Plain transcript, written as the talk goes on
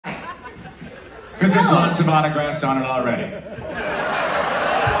Because there's lots of autographs on it already.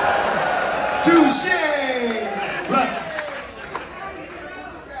 Touché! Look.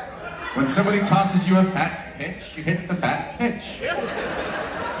 When somebody tosses you a fat pitch, you hit the fat pitch.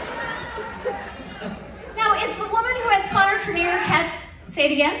 Now, is the woman who has Connor Trinneer say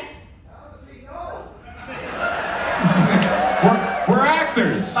it again? We're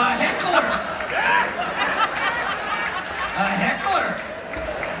actors. A heckler. A heckler.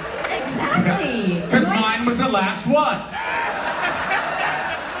 Exactly. Because mine was the last one.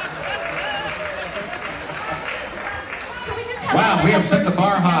 Can we just have Wow, we have set the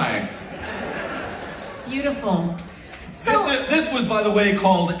bar high. Beautiful. So, This was, by the way,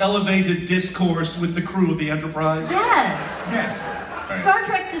 called Elevated Discourse with the Crew of the Enterprise. yes. Yes. Star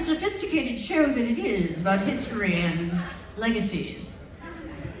Trek, the sophisticated show that it is about history and legacies.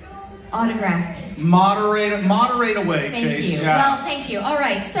 Autograph. Moderate away, Thank Chase. you. Yeah. Well, thank you. All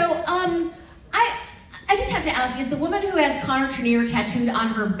right. So, I just have to ask: is the woman who has Connor Trinneer tattooed on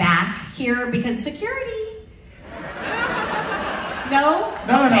her back here because security? No.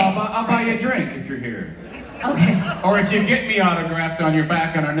 No, Okay. I'll buy you a drink if you're here. Okay. Or if you get me autographed on your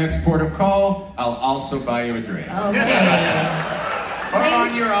back on our next port of call, I'll also buy you a drink. Okay. Or on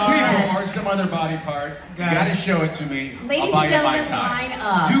Ladies- your arm, Yes. or some other body part. You Guys. gotta show it to me. Ladies I'll buy and you my gentlemen, time. line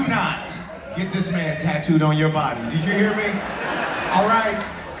up. Do not get this man tattooed on your body. Did you hear me? All right?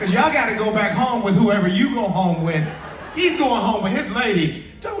 Because y'all got to go back home with whoever you go home with. He's going home with his lady.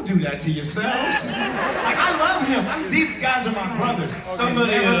 Don't do that to yourselves. Like, I love him. These guys are my brothers. Somebody,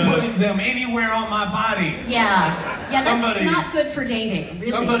 never putting them anywhere on my body. Yeah. Yeah, that's Somebody- not good for dating,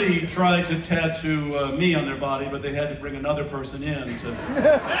 really. Somebody tried to tattoo me on their body, but they had to bring another person in to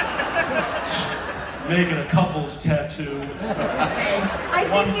make it a couple's tattoo. Okay. I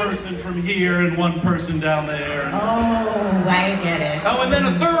One think person from here and one person down there. Oh, I get it. Oh, and then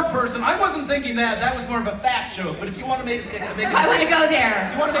a third person. I wasn't thinking that. That was more of a fat joke. But if you want to make it, I want to go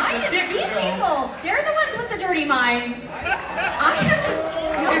there. You want to make it a dick These joke. people, they're the ones with the dirty minds. I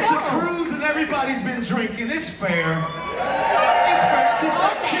haven't. No, It's a no. cruise and everybody's been drinking. It's fair. It's fair. She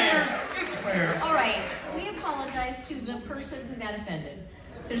said, Okay. cheers. It's fair. All right, we apologize to the person who that offended.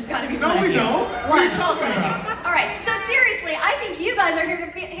 There's got to be No, one. we of you. don't. What are you talking One of you. about? All right, so seriously, I think you guys are here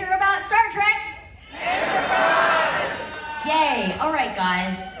to hear about Star Trek. Yay! All right,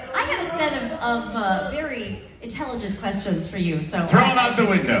 guys. I had a set of very intelligent questions for you. So Throw them out the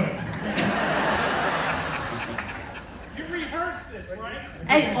window. You rehearsed this, right?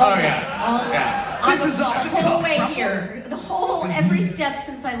 Oh, yeah. Yeah. This is off the whole cuff, way brother. here. The whole, every step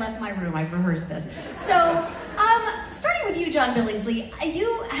since I left my room, I've rehearsed this. So, starting with you, John Billingsley,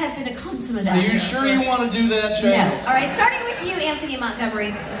 you have been a consummate Are actor. you sure you want to do that, No. Chase? All right, starting with you, Anthony Montgomery.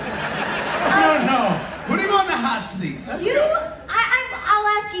 No. Put him on the hot seat. Let's go. I'll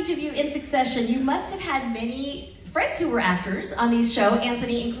ask each of you in succession. You must have had many friends who were actors on these shows,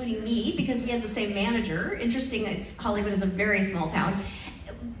 Anthony including me, because we had the same manager. Interesting, Hollywood is a very small town.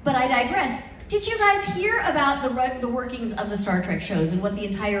 But I digress. Did you guys hear about the workings of the Star Trek shows and what the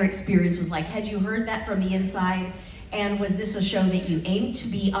entire experience was like? Had you heard that from the inside? And was this a show that you aimed to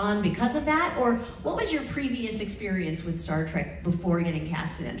be on because of that? Or what was your previous experience with Star Trek before getting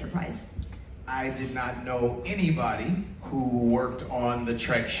cast in Enterprise? I did not know anybody who worked on the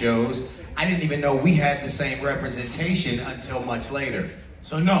Trek shows. I didn't even know we had the same representation until much later.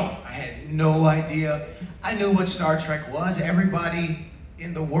 So no, I had no idea. I knew what Star Trek was. Everybody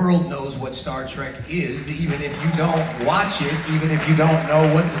in the world knows what Star Trek is, even if you don't watch it, even if you don't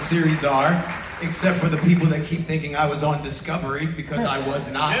know what the series are, except for the people that keep thinking I was on Discovery, because I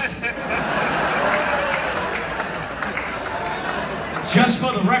was not. Just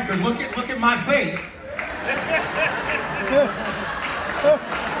for the record, look at my face.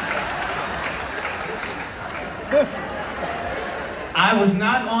 I was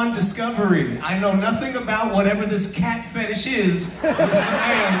not on Discovery. I know nothing about whatever this cat fetish is with the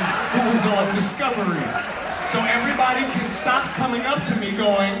man who was on Discovery. So everybody can stop coming up to me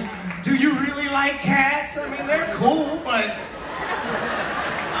going, do you really like cats? I mean, they're cool, but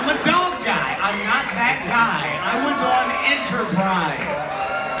I'm a dog guy. I'm not that guy. I was on Enterprise,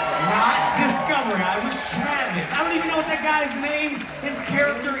 not Discovery. I was Travis. I don't even know what that guy's name, his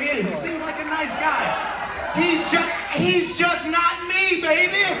character is. He seems like a nice guy. He's just not me,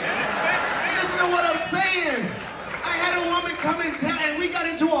 baby. Listen to what I'm saying. I had a woman come in town and we got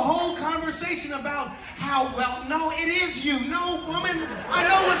into a whole conversation about how, well, no, it is you. No, woman, I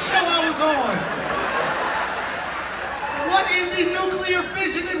know what show I was on. What in the nuclear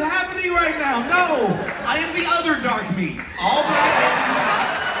fission is happening right now? No, I am the other dark meat. All black men do not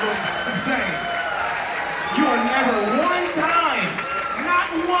look the same. You are never one time, not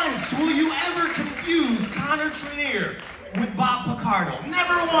once will you ever confuse Connor Trinneer with Bob Picardo.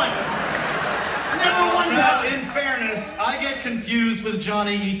 Never once. Never once. Now, in fairness, I get confused with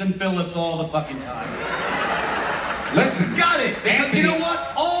Johnny Ethan Phillips all the fucking time. Listen. Got it. Because you know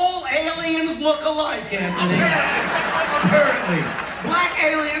what? All aliens look alike, Anthony. Apparently. Black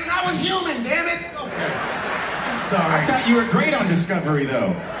alien, and I was human, damn it. Okay. I'm sorry. I thought you were great on Discovery,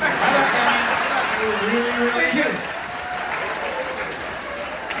 though. I thought you were really, really good.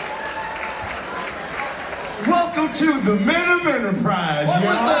 Welcome to the Men of Enterprise. What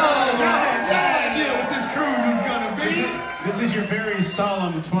was that? I had no idea what this cruise was gonna be. This is your very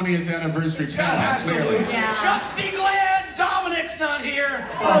solemn 20th anniversary pass, clearly. Yeah. Just be glad Dominic's not here.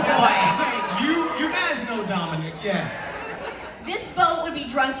 Oh, fuck's sake. You guys know Dominic, yes. This boat would be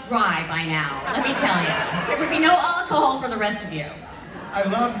drunk dry by now, let me tell you. There would be no alcohol for the rest of you. I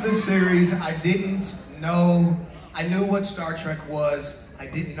loved this series. I didn't know. I knew what Star Trek was. I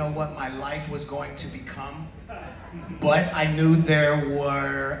didn't know what my life was going to become. But I knew there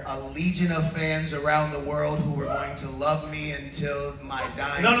were a legion of fans around the world who were going to love me until my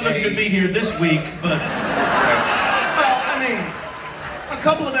dying None of them days. could be here this week, but... Well, I mean, a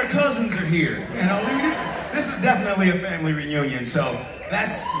couple of their cousins are here. You know, this is definitely a family reunion, so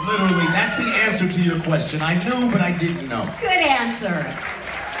that's the answer to your question. I knew, but I didn't know. Good answer.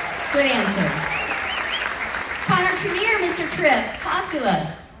 Good answer. Connor Trinneer, Mr. Tripp, talk to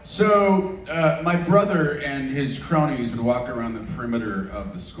us. So, my brother and his cronies would walk around the perimeter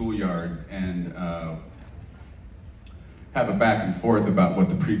of the schoolyard and have a back and forth about what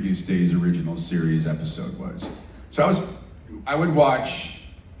the previous day's original series episode was. So I would watch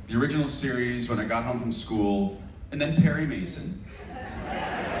the original series when I got home from school, and then Perry Mason,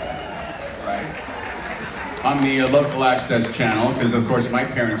 right? On the local access channel, because of course my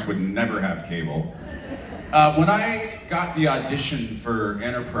parents would never have cable. When I got the audition for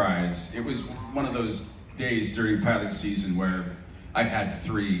Enterprise, it was one of those days during pilot season where I'd had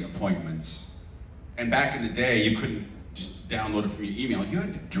 3 appointments. And back in the day, you couldn't just download it from your email. You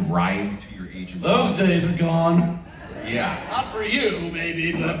had to drive to your agent's Those office. days are gone. Yeah. Not for you,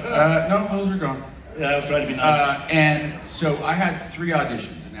 maybe, but... No, those are gone. Yeah, I was trying to be nice. And so I had 3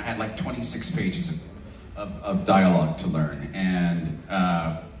 auditions, and I had like 26 pages of dialogue to learn. And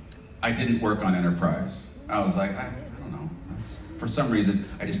I didn't work on Enterprise. I was like, I don't know. For some reason,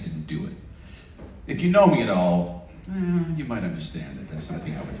 I just didn't do it. If you know me at all, you might understand that that's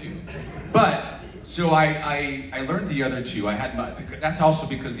something I would do. But, so I learned the other 2. That's also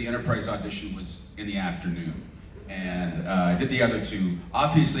because the Enterprise audition was in the afternoon. And I did the other 2.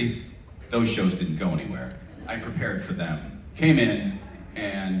 Obviously, those shows didn't go anywhere. I prepared for them. Came in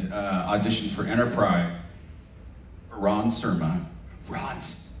and auditioned for Enterprise. Ron Surma.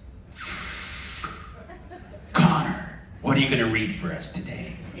 Connor, what are you gonna read for us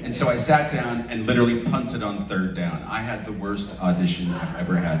today? And so I sat down and literally punted on 3rd down. I had the worst audition I've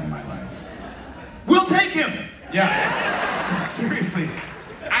ever had in my life. We'll take him! Yeah. Seriously.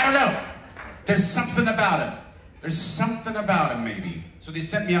 I don't know. There's something about him. There's something about him, maybe. So they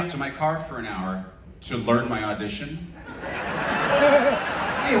sent me out to my car for an hour to learn my audition.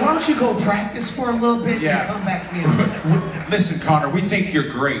 Hey, why don't you go practice for a little bit and come back in? Listen, Connor, we think you're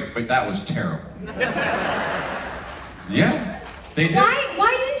great, but that was terrible. Yeah, they did.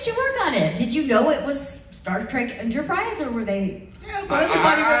 Why didn't you work on it? Did you know it was Star Trek Enterprise, or were they... Yeah, but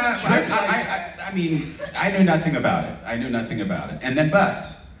everybody does I mean, I knew nothing about it. And then, but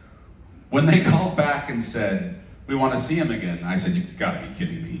when they called back and said, we want to see him again, I said, you've got to be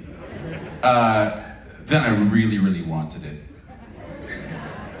kidding me. Then I really, really wanted it.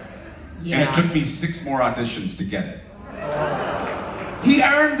 Yeah. And it took me 6 more auditions to get it. He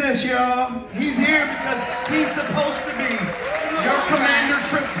earned this, y'all. He's here because he's supposed to be your Commander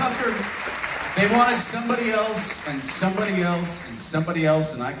Trip Tucker. They wanted somebody else, and somebody else, and somebody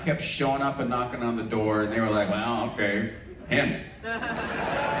else, and I kept showing up and knocking on the door, and they were like, well, okay, him.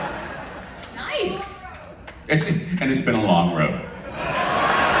 Nice. It's been a long road.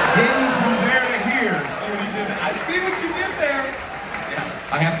 Getting from there to here. See what he did there? I see what you did there.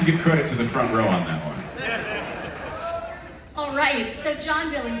 I have to give credit to the front row on that one. All right, so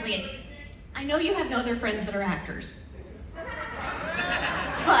John Billingsley, I know you have no other friends that are actors.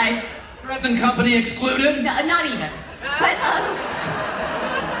 But... Present company excluded? No, not even. But,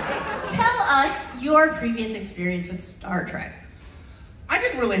 tell us your previous experience with Star Trek. I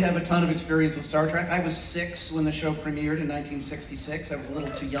didn't really have a ton of experience with Star Trek. I was 6 when the show premiered in 1966. I was a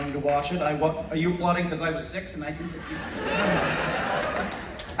little too young to watch it. Are you applauding because I was 6 in 1966?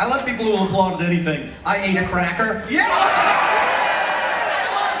 I love people who will applaud at anything. I ate a cracker. Yeah! I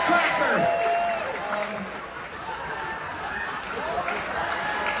love crackers!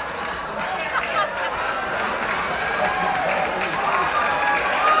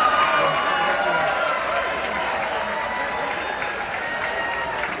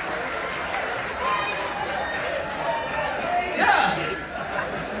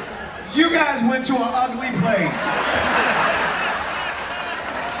 guys went to an ugly place.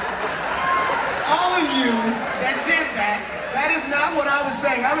 All of you that did that, that is not what I was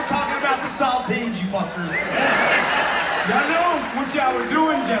saying. I was talking about the saltines, you fuckers. Y'all know what y'all were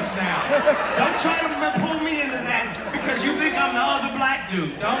doing just now. Don't try to pull me into that because you think I'm the other black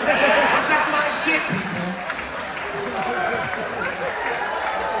dude. That's not my shit, people.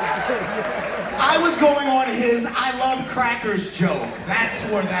 I was going on his I love crackers joke. That's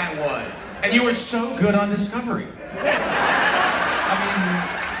where that was. And you were so good on Discovery. I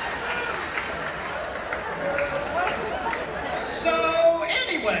So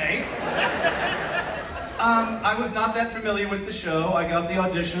anyway, I was not that familiar with the show. I got the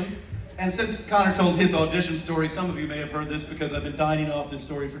audition. And since Connor told his audition story, some of you may have heard this because I've been dining off this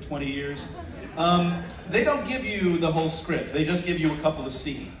story for 20 years. They don't give you the whole script. They just give you a couple of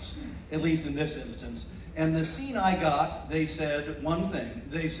scenes, at least in this instance. And the scene I got, they said one thing.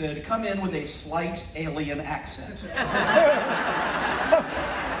 They said, come in with a slight alien accent.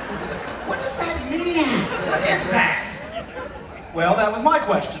 What does that mean? What is that? Well, that was my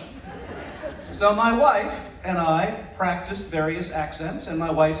question. So my wife and I practiced various accents, and my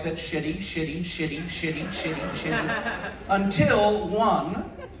wife said shitty, shitty, shitty, shitty, shitty, shitty, until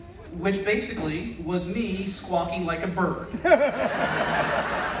one, which basically was me squawking like a bird.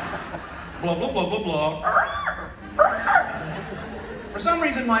 Blah, blah, blah, blah, blah. For some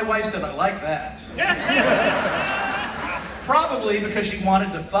reason, my wife said, I like that. Probably because she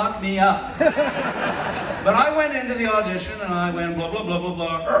wanted to fuck me up. But I went into the audition and I went blah, blah, blah, blah,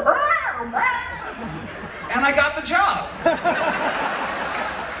 blah. And I got the job.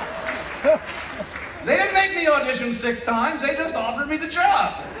 They didn't make me audition 6 times, they just offered me the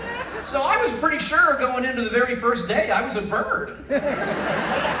job. So I was pretty sure going into the very first day I was a bird.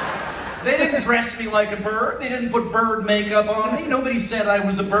 They didn't dress me like a bird. They didn't put bird makeup on me. Nobody said I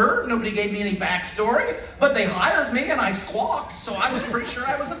was a bird. Nobody gave me any backstory. But they hired me and I squawked, so I was pretty sure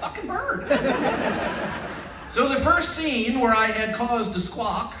I was a fucking bird. So the first scene where I had caused a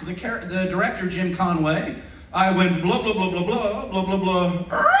squawk, the director, Jim Conway, I went blah, blah, blah, blah, blah, blah, blah, blah.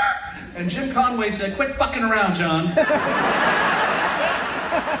 And Jim Conway said, quit fucking around, John.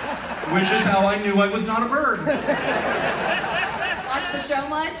 Which is how I knew I was not a bird. Watch the show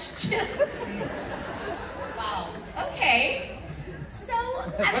much? Wow. Okay. So,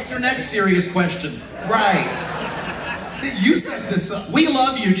 What's your next serious question? Right. You set this up. We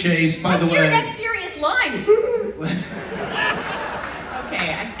love you, Chase, by the way. What's your next serious line?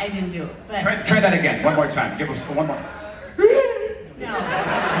 Okay, I didn't do it, but... Try that again, one more time. Give us one more. No.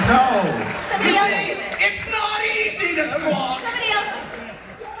 No. Somebody else do it. It's not easy to squawk. Somebody else do it.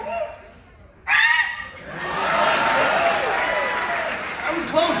 I was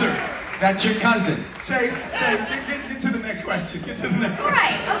closer. That's your cousin. Chase, get to the next question. Get to the next All one.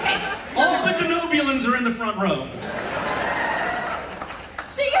 right, okay. So, All the denobulans are in the front row.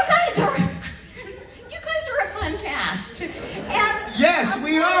 so you guys are a fun cast. And Yes,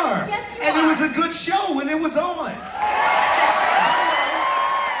 we are. Yes, you and are. it was a good show when it was on.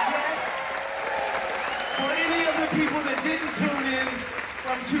 Yes. For any of the people that didn't tune in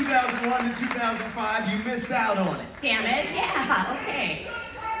from 2001 to 2005, you missed out on it. Damn it, yeah, okay.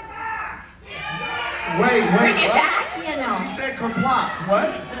 Wait, Bring it what? back, you know. You said kerplop. What?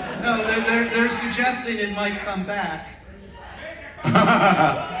 No, they're suggesting it might come back.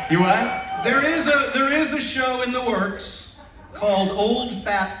 You what? There is a show in the works called Old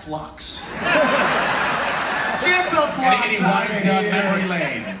Fat Phlox, Get the And Phlox he out winds of down here. memory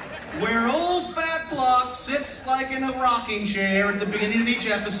lane. where Old Fat Phlox sits like in a rocking chair at the beginning of each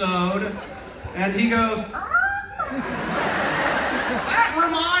episode, and he goes, that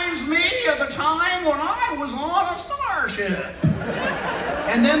reminds me of a time when I was on a starship.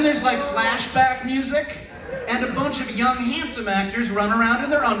 And then there's like flashback music, and a bunch of young, handsome actors run around in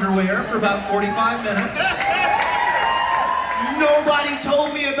their underwear for about 45 minutes. Nobody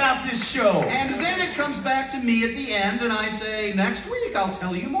told me about this show. And then it comes back to me at the end, and I say, next week I'll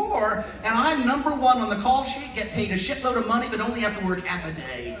tell you more. And I'm #1 on the call sheet, get paid a shitload of money, but only have to work half a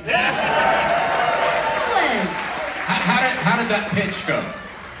day. Excellent. How did that pitch go?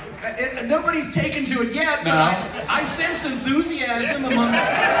 Nobody's taken to it yet, but No. I sense enthusiasm amongst...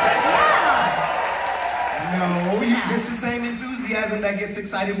 No, it's the same enthusiasm that gets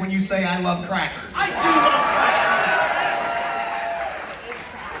excited when you say I love crackers. I do love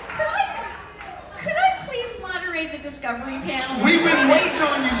Could I please moderate the Discovery panel? We've been waiting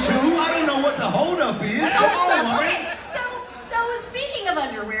on you two. I don't know what the holdup is. What's Come hold on, up? Lauren. Okay, so speaking of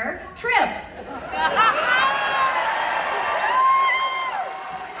underwear, Trip.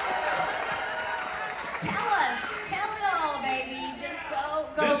 Tell it all, baby. Just go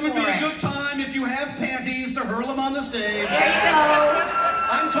This would for be a it. good time if you have panties to hurl them on the stage. There you go.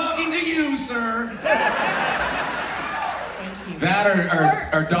 I'm talking to you, sir. Thank you.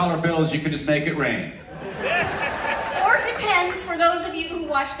 That or dollar bills, you can just make it rain. Or depends for those of you who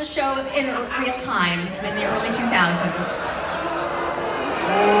watch the show in real time in the early 2000s.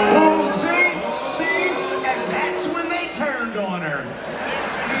 Oh, see? And that's when they turned on her.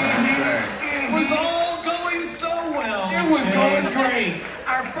 That's right. It was all going so well. It was going great.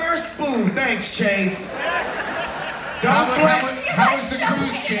 Our first boo. Thanks, Chase. How guys was the show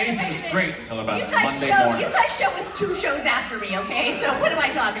cruise, me. Chase? It was great until about You guys Monday show, morning. you guys show was 2 shows after me, okay? So what am I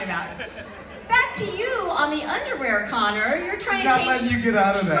talking about? Back to you on the underwear, Connor. You're trying Not to letting change. you get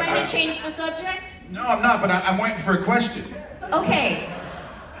out of that. Trying to change the subject. No, I'm not, but I'm waiting for a question. Okay.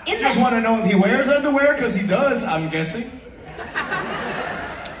 In Just want to know if he wears underwear, because he does, I'm guessing.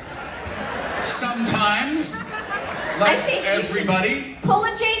 Sometimes, I like think everybody. you should pull a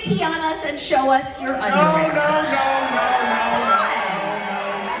JT on us and show us your No, underwear. no.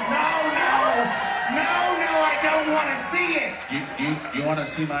 I don't want to see it. You want to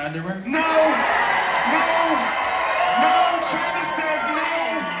see my underwear? No. Travis says no.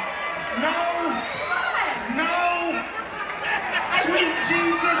 Sweet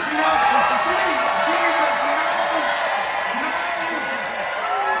Jesus, no. Sweet Jesus, no.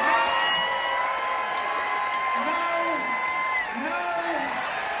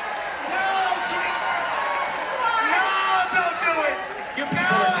 Don't do it. You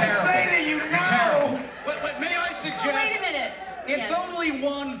people are terrible. Say to you, You're no. terrible. Wait, may I suggest? Oh, wait a minute. It's Yes. only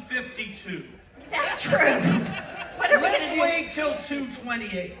 1:52. That's true. What are we Let's gonna do? wait till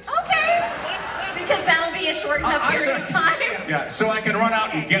 2:28. Okay. Because that'll be a short enough period of time. Yeah, so I can run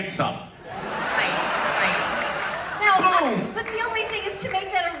out and get some. Right. Now, Boom. but the only thing is to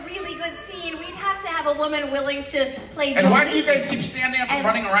make that a really good scene, we'd have to have a woman willing to play And why do you Jolene. guys keep standing up and And-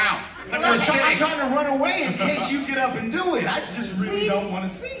 running around? Like I'm we're sitting. trying to run away in case you get up and do it. I just really don't want to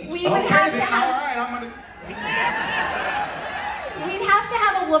see it. We would have to Then, have. all right, I'm gonna. We'd have to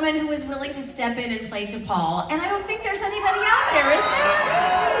have a woman who is willing to step in and play to Paul, and I don't think there's anybody out there, is there?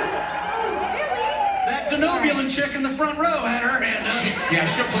 That Denobulan chick in the front row had her hand up.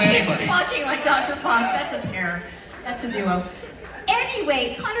 She'll play She's anybody. fucking like Dr. Fox. That's a pair. That's a duo.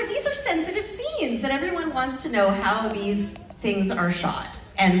 Anyway, Connor, these are sensitive scenes that everyone wants to know how these things are shot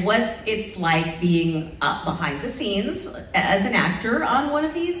and what it's like being behind the scenes as an actor on one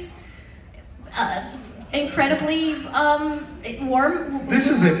of these incredibly warm. This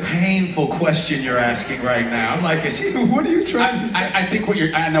is a painful question you're asking right now. I'm like, what are you trying to say? I think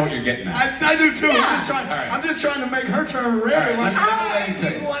I know what you're getting at. I do too. Yeah. All right. I'm just trying to make her turn red. All right, Like, let me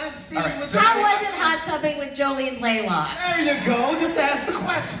tell you. want to see All right, what- so- How was it hot tubbing with Jolene Blaylock? There you go. Just ask the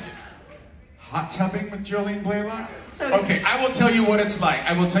question. Hot tubbing with Jolene Blaylock? So to Okay, I will tell you what it's like.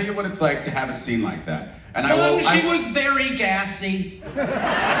 I will tell you what it's like to have a scene like that. And She was very gassy.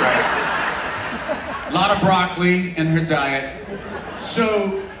 A lot of broccoli in her diet.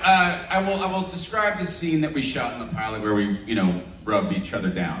 So I will describe the scene that we shot in the pilot where we, rub each other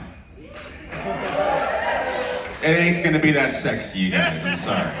down. It ain't gonna be that sexy, you guys. I'm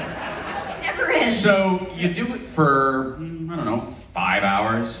sorry. It never is. So you do it for 5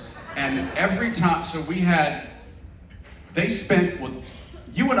 hours, and every time. So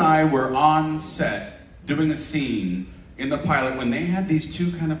you and I were on set doing a scene in the pilot when they had these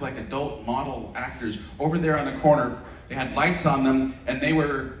 2 kind of like adult model actors over there on the corner. They had lights on them, and they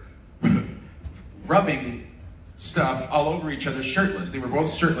were rubbing stuff all over each other shirtless. They were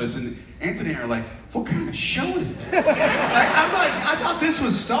both shirtless, and Anthony and I are like, what kind of show is this? I'm like, I thought this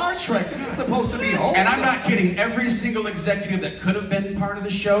was Star Trek. This is supposed to be wholesome. And I'm not kidding, every single executive that could have been part of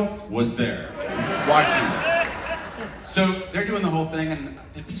the show was there, watching this. So they're doing the whole thing, and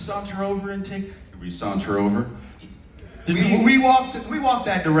did we saunter over and take? Did we saunter over? We walked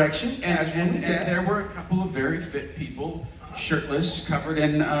that direction. And there were a couple of very fit people, shirtless, covered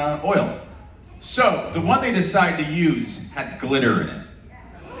in oil. So the one they decided to use had glitter in it.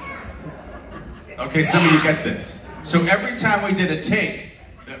 Okay, some of you get this. So every time we did a take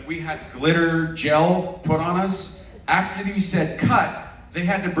that we had glitter gel put on us, after you said cut, they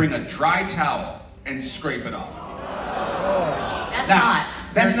had to bring a dry towel and scrape it off. That's Now, hot.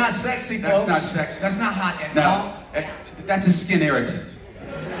 That's not sexy, folks. That's not sexy. That's not hot at No, all. that's a skin irritant.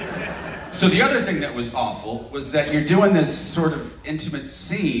 So the other thing that was awful was that you're doing this sort of intimate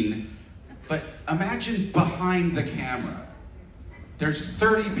scene, but imagine behind the camera, there's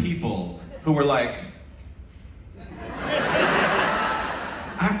 30 people who were like,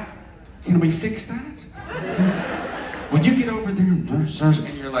 can we fix that? Would you get over there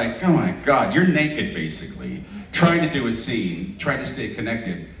and you're like, oh my God, you're naked basically, trying to do a scene, trying to stay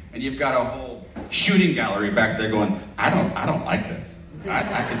connected, and you've got a whole shooting gallery back there going, I don't like this.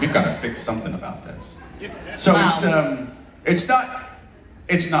 I think we've got to fix something about this. So it's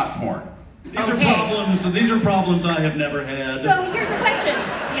not porn. These are problems. These are problems I have never had. So here's a question.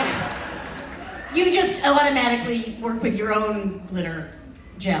 Yeah. You just automatically work with your own glitter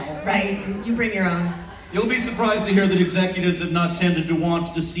gel, right? You bring your own. You'll be surprised to hear that executives have not tended to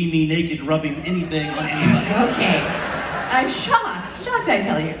want to see me naked rubbing anything on anybody. Okay. I'm shocked. Shocked, I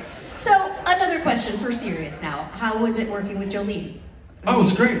tell you. So, another question for serious now. How was it working with Jolene? Oh,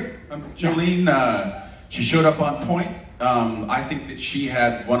 it's great. Jolene, she showed up on point. I think that she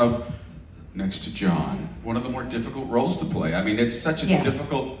had next to John, one of the more difficult roles to play. I mean, it's such a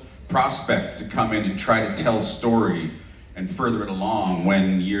difficult prospect to come in and try to tell story and further it along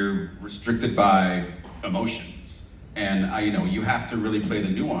when you're restricted by emotions. And you have to really play the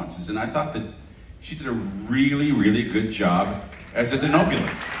nuances. And I thought that she did a really, really good job as a denobulate.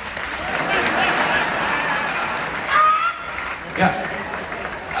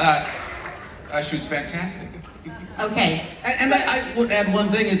 She was fantastic. Okay. And I would add one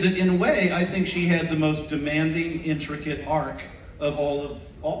thing, is that in a way, I think she had the most demanding, intricate arc of all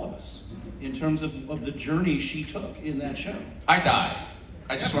of us, in terms of the journey she took in that show. I died.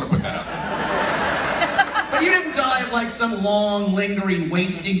 I just want to put that out there. But you didn't die of like some long, lingering,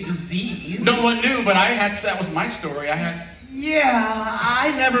 wasting disease. No one knew, but that was my story. Yeah,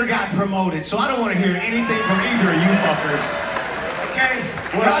 I never got promoted, so I don't want to hear anything from either of you fuckers. Okay?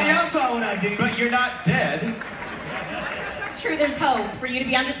 Well, y'all saw what I did. But you're not dead. It's true, there's hope for you to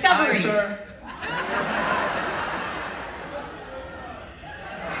be on Discovery. Aye, sir.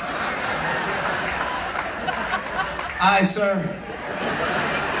 Aye, sir.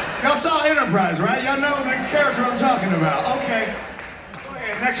 Y'all saw Enterprise, right? Y'all know the character I'm talking about. Okay. Go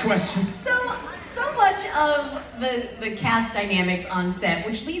ahead, next question. So much of the cast dynamics on set,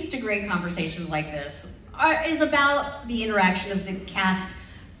 which leads to great conversations like this, is about the interaction of the cast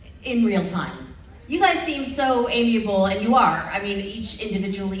in real time. You guys seem so amiable, and you are. I mean, each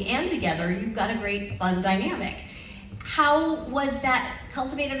individually and together, you've got a great, fun dynamic. How was that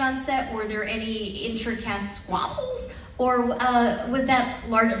cultivated on set? Were there any inter-cast squabbles? Or was that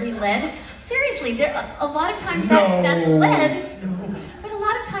largely led? Seriously, a lot of times that's led. No. But a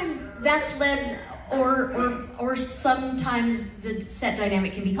lot of times that's led, or sometimes the set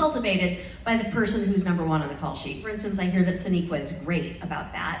dynamic can be cultivated by the person who's number one on the call sheet. For instance, I hear that Sonequa is great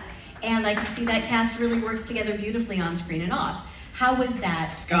about that. And I can see that cast really works together beautifully on screen and off. How was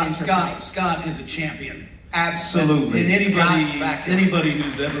that? Scott is a champion. Absolutely. And anybody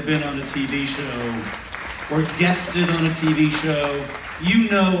who's ever been on a TV show or guested on a TV show, you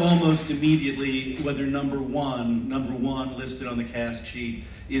know almost immediately whether number one listed on the cast sheet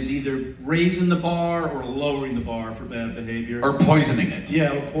is either raising the bar or lowering the bar for bad behavior. Or poisoning it.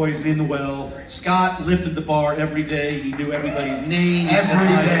 Yeah, or poisoning the well. Scott lifted the bar every day. He knew everybody's name. Every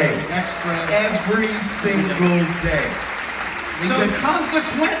day. Extra. Every single day. So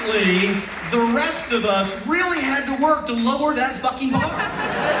consequently, the rest of us really had to work to lower that fucking bar.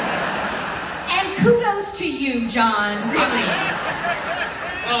 And kudos to you, John, really.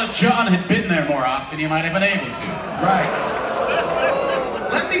 Well, if John had been there more often, he might have been able to. Right.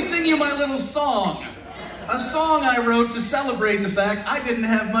 Let me sing you my little song. A song I wrote to celebrate the fact I didn't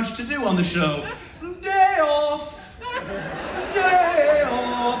have much to do on the show. Day off. Day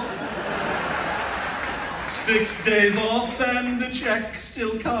off. 6 days off and the check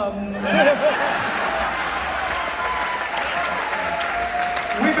still comes.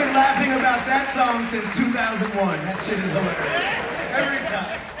 We've been laughing about that song since 2001. That shit is hilarious. Every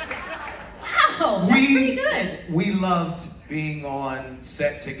time. Wow, that's pretty good. We loved being on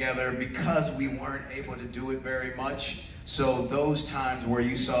set together because we weren't able to do it very much. So those times where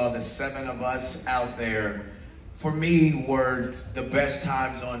you saw the 7 of us out there, for me, were the best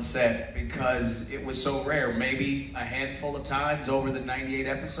times on set because it was so rare. Maybe a handful of times over the 98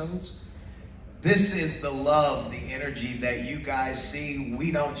 episodes. This is the love, the energy that you guys see.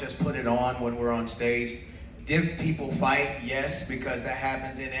 We don't just put it on when we're on stage. Did people fight? Yes, because that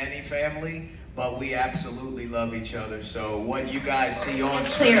happens in any family. But we absolutely love each other. So what you guys see on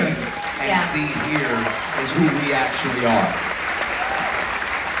screen and see here is who we actually are.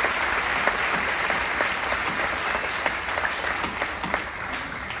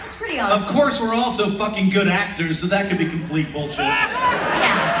 That's pretty awesome. Of course, we're also fucking good actors, so that could be complete bullshit. Yeah.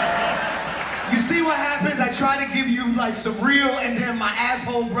 You see what happens? I try to give you like some real, and then my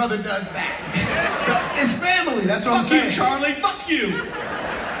asshole brother does that. So it's family. That's what I'm saying. Fuck you, Charlie. Fuck you.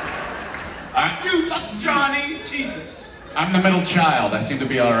 You, Johnny. Jesus. I'm the middle child. I seem to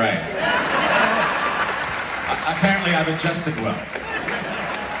be all right. Apparently, I've adjusted well.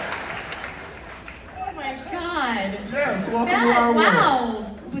 Yes, welcome to our world.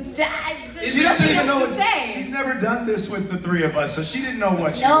 Wow. With that, She doesn't even know what to say. She's never done this with the three of us, so she didn't know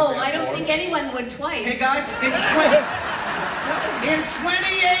what she was No, there I don't for. think anyone would twice. Hey guys, in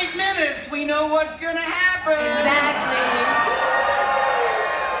 28 minutes, we know what's gonna happen. Exactly.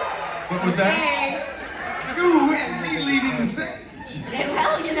 What was that? Okay. Ooh, and me leaving the stage. Yeah,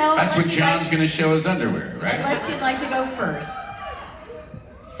 well, you know. That's what unless you'd John's like- gonna show his underwear, right? Unless you'd like to go first.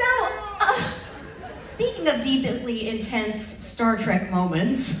 So, speaking of deeply intense Star Trek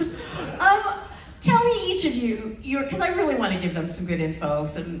moments, tell me each of you, because I really want to give them some good info,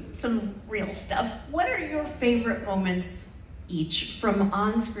 some real stuff. What are your favorite moments each from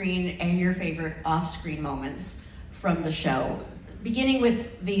on-screen and your favorite off-screen moments from the show? Beginning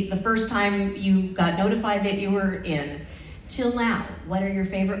with the first time you got notified that you were in, till now, what are your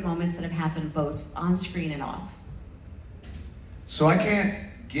favorite moments that have happened both on-screen and off? So I can't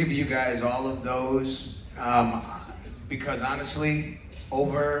give you guys all of those because honestly,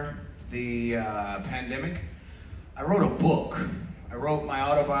 over the pandemic, I wrote a book. I wrote my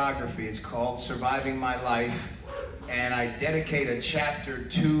autobiography. It's called Surviving My Life, and I dedicate a chapter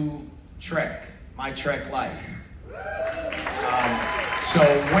to Trek, my Trek life. So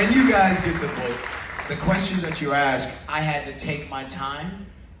when you guys get the book, the questions that you ask, I had to take my time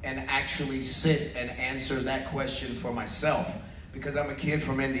and actually sit and answer that question for myself, because I'm a kid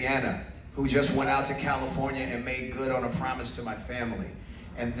from Indiana who just went out to California and made good on a promise to my family.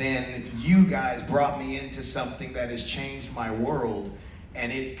 And then you guys brought me into something that has changed my world,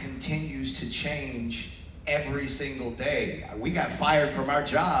 and it continues to change every single day. We got fired from our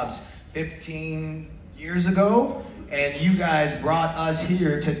jobs 15 years ago, and you guys brought us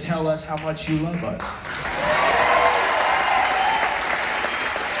here to tell us how much you love us.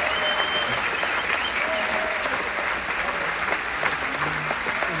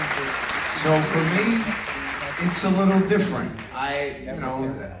 So for me, it's a little different.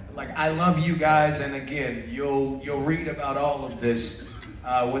 I love you guys, and again, you'll read about all of this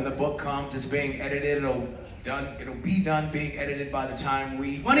when the book comes. It's being edited. It'll be done being edited by the time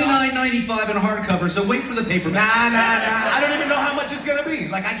we. $29.95 in a hardcover. So wait for the paperback. Nah. I don't even know how much it's gonna be.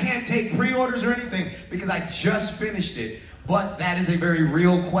 Like, I can't take pre-orders or anything because I just finished it. But that is a very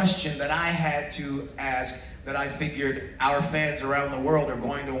real question that I had to ask, that I figured our fans around the world are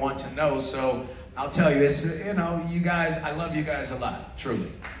going to want to know. So I'll tell you, it's, you guys, I love you guys a lot,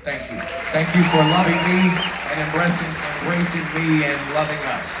 truly. Thank you. Thank you for loving me and embracing me and loving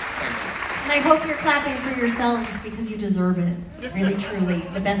us. Thank you. And I hope you're clapping for yourselves because you deserve it. Really, truly,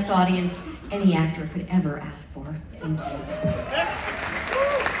 the best audience any actor could ever ask for. Thank you.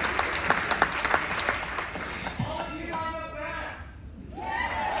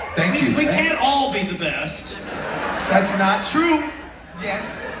 Thank you. We can't all be the best. That's not true. Yes,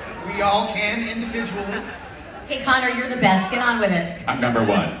 we all can individually. Hey, Connor, you're the best. Get on with it. I'm number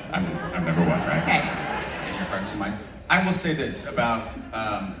one. I'm number one, right? Okay. In your hearts and minds. I will say this about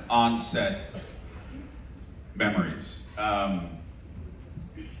on-set memories. And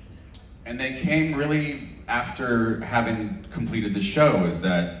they came really after having completed the show, is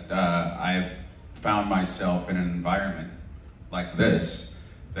that I've found myself in an environment like this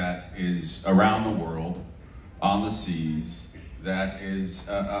that is around the world, on the seas, that is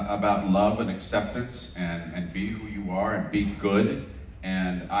about love and acceptance and be who you are and be good.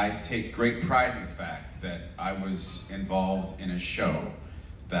 And I take great pride in the fact that I was involved in a show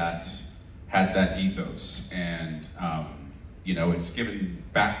that had that ethos, and it's given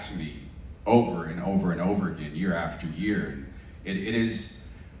back to me over and over and over again, year after year. It is,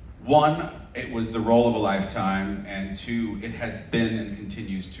 one, it was the role of a lifetime, and two, it has been and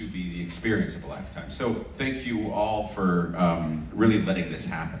continues to be the experience of a lifetime. So thank you all for really letting this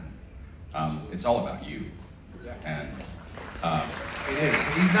happen. It's all about you, and It is.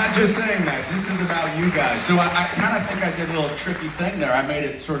 He's not just saying that. This is about you guys. so I kind of think I did a little tricky thing there. I made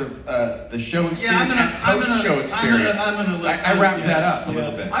it sort of the show experience and post-show experience. I wrapped that up a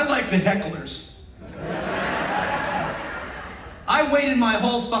little bit. I like the hecklers. I waited my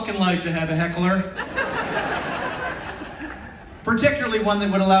whole fucking life to have a heckler. Particularly one that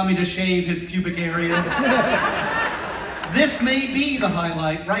would allow me to shave his pubic area. This may be the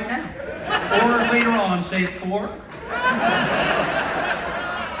highlight right now. Or later on, say 4.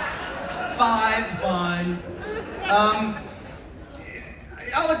 5, fine.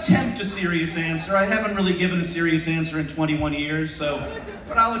 I'll attempt a serious answer. I haven't really given a serious answer in 21 years,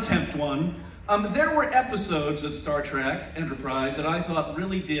 but I'll attempt one. There were episodes of Star Trek Enterprise that I thought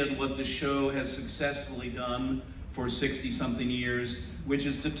really did what the show has successfully done for 60-something years, which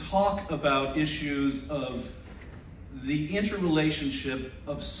is to talk about issues of the interrelationship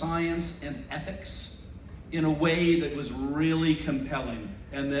of science and ethics in a way that was really compelling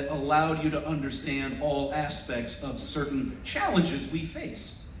and that allowed you to understand all aspects of certain challenges we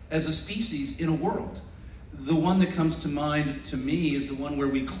face as a species in a world. The one that comes to mind to me is the one where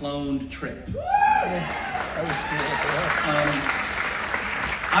we cloned Trip.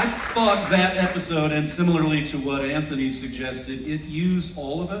 I thought that episode, and similarly to what Anthony suggested, it used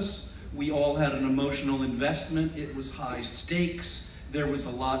all of us. We all had an emotional investment. It was high stakes. There was a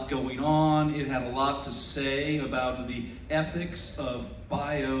lot going on. It had a lot to say about the ethics of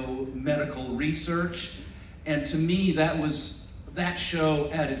biomedical research. And to me, that was that show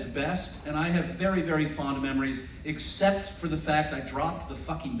at its best. And I have very, very fond memories, except for the fact I dropped the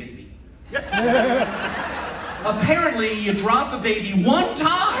fucking baby. Apparently, you drop a baby one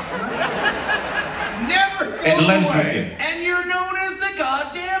time, never It goes lives with away, you. and you're known as the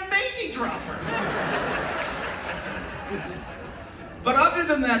goddamn baby dropper. But other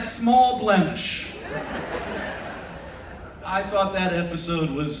than that small blemish, I thought that episode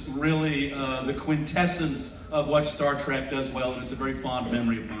was really the quintessence of what Star Trek does well, and it's a very fond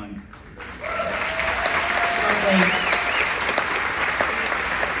memory of mine.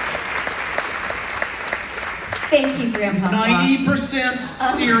 Thank you, Grandpa. 90%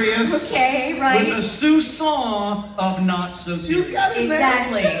 serious. Okay, right. With a soupçon of not so serious. You got it, man.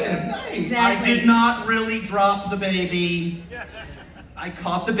 Exactly. You got it. Nice. Exactly. I did not really drop the baby. I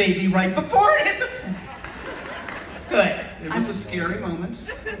caught the baby right before it hit the... Good. It was a scary moment.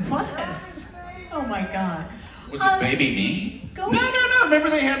 It was. Oh my God. Was it baby me? Go No. Remember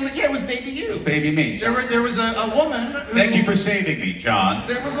they had, yeah, it was baby you. It was baby me. There was a woman who... Thank you for saving me, John.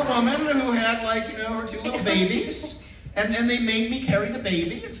 There was a woman who had, like, you know, her two little babies, and they made me carry the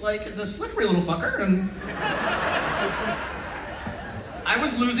baby. It's like, it's a slippery little fucker, and I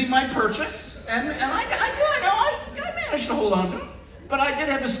was losing my purchase, and I managed to hold on to it. But I did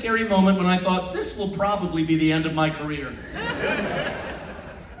have a scary moment when I thought, this will probably be the end of my career.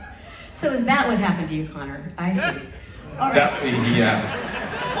 So is that what happened to you, Connor? I see. All right. Yeah.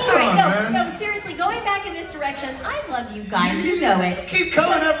 All right, on, man. no, seriously, going back in this direction, I love you guys, you know it. Keep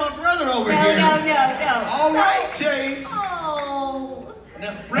coming at my brother over here. No. All right, Chase. Oh.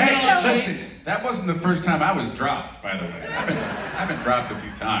 Now, Hey, So- listen, that wasn't the first time I was dropped, by the way. I've been dropped a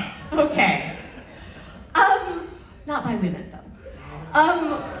few times. Okay. Not by women, though.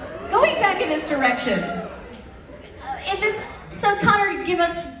 Going back in this direction, so Connor, give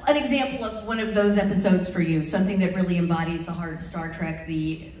us an example of one of those episodes for you, something that really embodies the heart of Star Trek,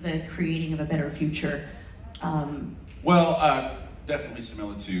 the creating of a better future. Well, definitely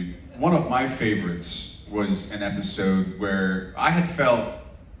similitude. One of my favorites was an episode where I had felt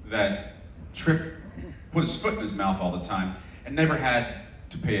that Trip put his foot in his mouth all the time and never had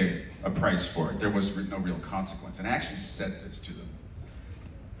to pay a price for it. There was no real consequence. And I actually said this to them.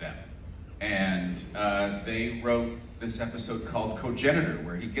 And they wrote this episode called Cogenitor,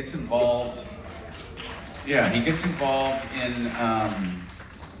 where he gets involved. Yeah, he gets involved in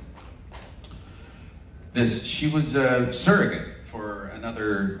this. She was a surrogate for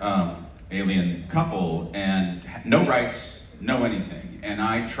another alien couple, and had no rights, no anything. And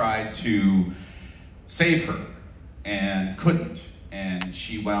I tried to save her, and couldn't. And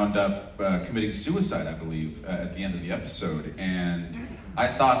she wound up committing suicide, I believe, at the end of the episode. And I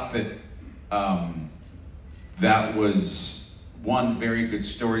thought that that was one very good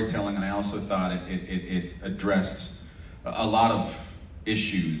storytelling, and I also thought it addressed a lot of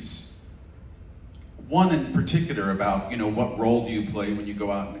issues. One in particular about, you know, what role do you play when you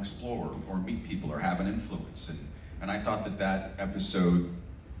go out and explore or meet people or have an influence? And I thought that episode,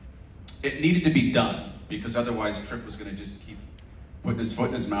 it needed to be done, because otherwise Trip was going to just keep putting his foot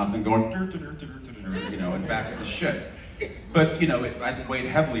in his mouth and going, you know, and back to the ship. But, you know, I weighed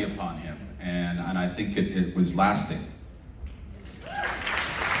heavily upon him, and I think it was lasting.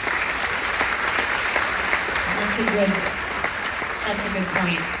 That's a good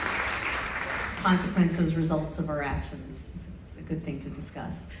point. Consequences, results of our actions. It's a good thing to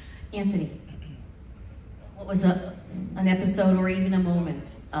discuss. Anthony, what was an episode or even a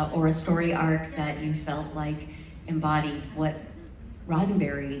moment or a story arc that you felt like embodied what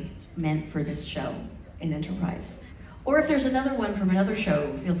Roddenberry meant for this show in Enterprise? Or if there's another one from another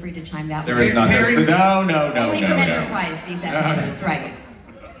show, feel free to chime that There one. is none. No. Only from Enterprise, these episodes, right.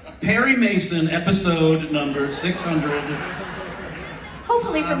 Perry Mason, episode number 600.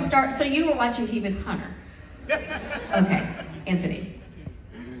 Hopefully from start, so you were watching TV with Connor. Okay, Anthony.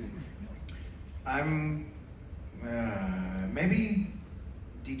 I'm maybe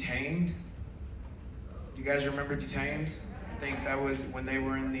Detained. You guys remember Detained? I think that was when they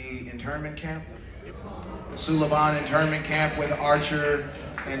were in the internment camp. The Suliban internment camp with Archer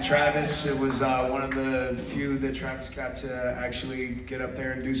And Travis, it was one of the few that Travis got to actually get up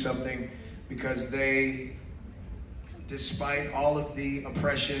there and do something, because they, despite all of the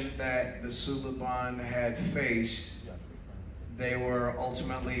oppression that the Suliban had faced, they were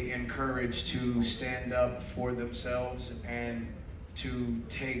ultimately encouraged to stand up for themselves and to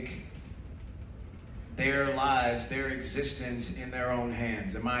take their lives, their existence in their own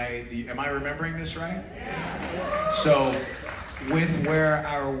hands. Am I remembering this right? Yeah. So, with where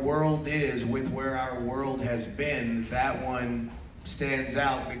our world is, with where our world has been, that one stands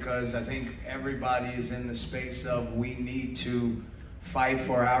out, because I think everybody is in the space of, we need to fight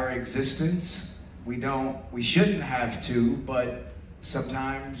for our existence. We shouldn't have to, but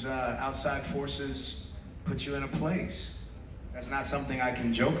sometimes outside forces put you in a place. That's not something I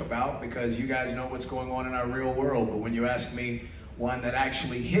can joke about, because you guys know what's going on in our real world. But when you ask me one that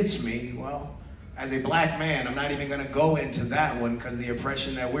actually hits me, well, as a black man, I'm not even going to go into that one, because the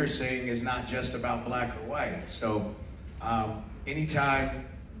oppression that we're seeing is not just about black or white. So anytime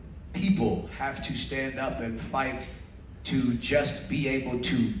people have to stand up and fight to just be able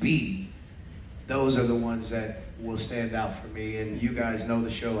to be, those are the ones that will stand out for me. And you guys know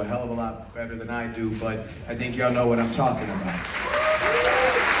the show a hell of a lot better than I do, but I think y'all know what I'm talking about.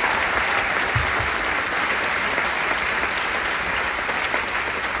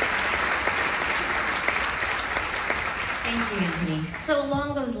 Thank you, Anthony. So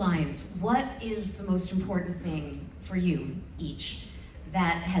along those lines, what is the most important thing for you each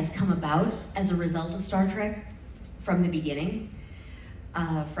that has come about as a result of Star Trek from the beginning?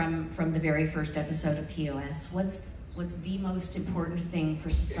 From the very first episode of TOS, what's the most important thing for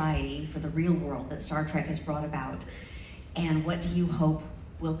society, for the real world, that Star Trek has brought about, and what do you hope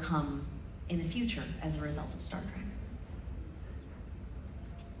will come in the future as a result of Star Trek?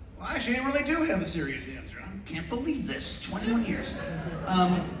 Well, actually, I really do have a serious answer. I can't believe this. 21 years.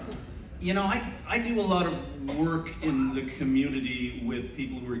 You know, I do a lot of work in the community with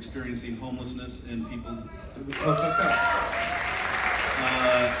people who are experiencing homelessness and people who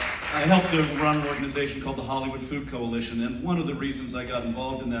I helped to run an organization called the Hollywood Food Coalition, and one of the reasons I got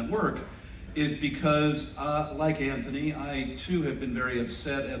involved in that work is because, like Anthony, I too have been very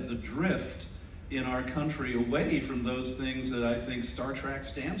upset at the drift in our country away from those things that I think Star Trek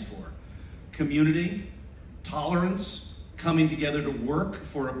stands for. Community, tolerance, coming together to work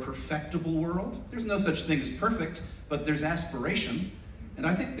for a perfectible world. There's no such thing as perfect, but there's aspiration. And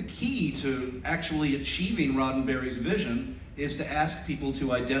I think the key to actually achieving Roddenberry's vision is to ask people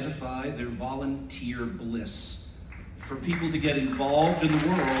to identify their volunteer bliss, for people to get involved in the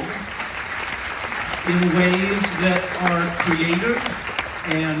world in ways that are creative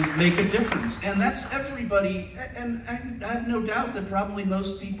and make a difference. And that's everybody, and I have no doubt that probably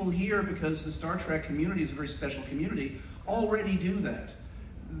most people here, because the Star Trek community is a very special community, already do that.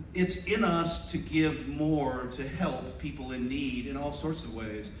 It's in us to give more, to help people in need in all sorts of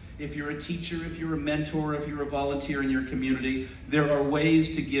ways. If you're a teacher, if you're a mentor, if you're a volunteer in your community, there are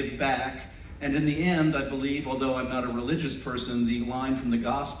ways to give back. And in the end, I believe, although I'm not a religious person, the line from the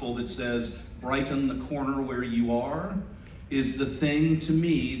gospel that says, "Brighten the corner where you are," is the thing to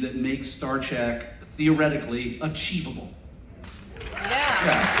me that makes Star Trek theoretically achievable.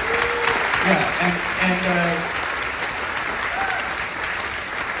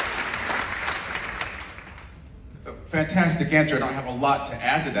 Fantastic answer. I don't have a lot to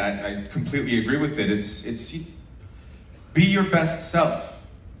add to that. I completely agree with it. It's be your best self.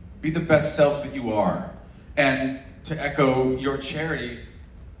 Be the best self that you are. And to echo your charity,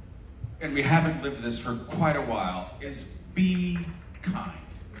 and we haven't lived this for quite a while, is be kind.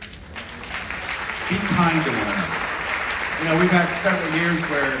 Be kind to one another. You know, we've had several years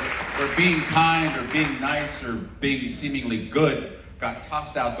where being kind or being nice or being seemingly good got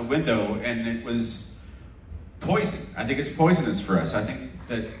tossed out the window, and it was poison. I think it's poisonous for us. I think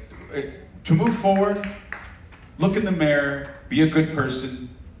that to move forward, look in the mirror, be a good person,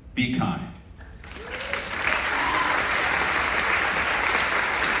 be kind.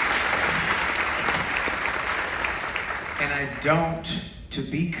 And to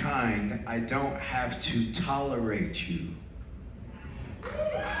be kind, I don't have to tolerate you.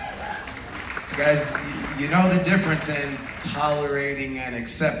 You guys, you know the difference in tolerating and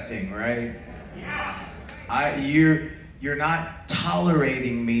accepting, right? You're not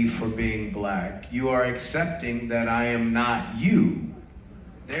tolerating me for being black. You are accepting that I am not you.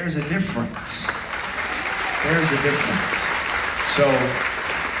 There's a difference. There's a difference. So,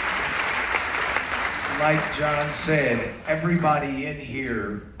 like John said, everybody in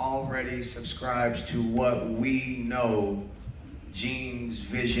here already subscribes to what we know Gene's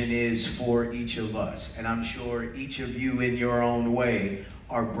vision is for each of us. And I'm sure each of you in your own way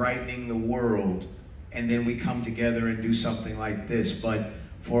are brightening the world, and then we come together and do something like this. But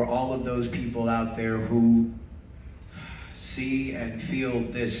for all of those people out there who see and feel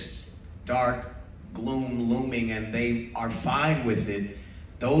this dark gloom looming and they are fine with it,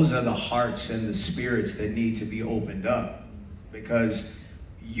 those are the hearts and the spirits that need to be opened up, because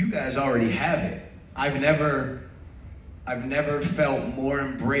you guys already have it. I've never felt more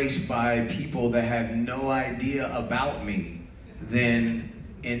embraced by people that have no idea about me than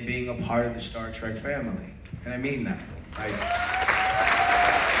in being a part of the Star Trek family. And I mean that. Like,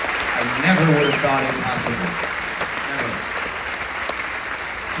 I never would have thought it possible.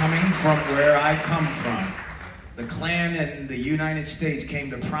 Coming from where I come from, the Klan and the United States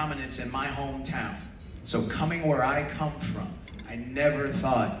came to prominence in my hometown. So coming where I come from, I never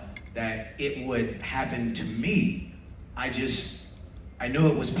thought that it would happen to me. I knew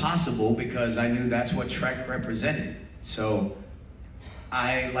it was possible because I knew that's what Trek represented. So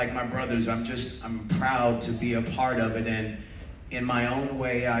I, like my brothers, I'm proud to be a part of it, and in my own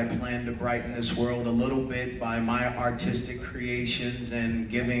way, I plan to brighten this world a little bit by my artistic creations and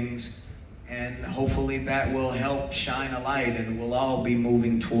givings, and hopefully that will help shine a light, and we'll all be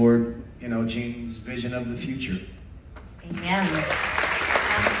moving toward, you know, Gene's vision of the future. Amen. Absolutely.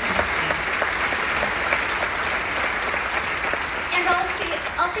 And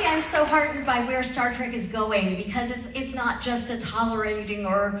I'll say I'm so heartened by where Star Trek is going, because it's not just a tolerating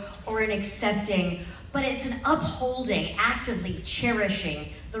or an accepting, but it's an upholding, actively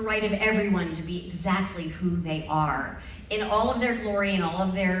cherishing the right of everyone to be exactly who they are, in all of their glory, in all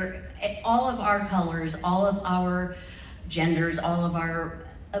of our colors, all of our genders, all of our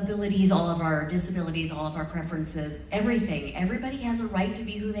abilities, all of our disabilities, all of our preferences, everything. Everybody has a right to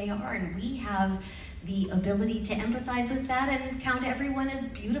be who they are, and we have the ability to empathize with that and count everyone as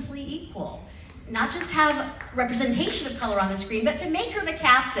beautifully equal. Not just have representation of color on the screen, but to make her the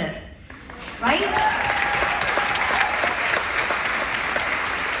captain. Right?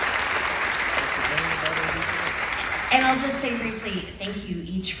 And I'll just say briefly, thank you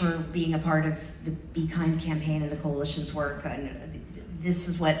each for being a part of the Be Kind campaign and the coalition's work. And this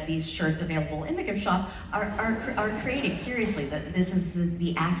is what these shirts available in the gift shop are creating. Seriously, this is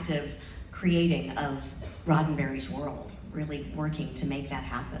the active creating of Roddenberry's world, really working to make that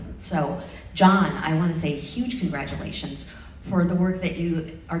happen. So, John, I want to say huge congratulations for the work that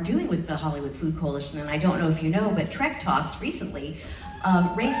you are doing with the Hollywood Food Coalition. And I don't know if you know, but Trek Talks recently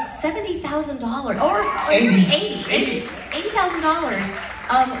raised $70,000, or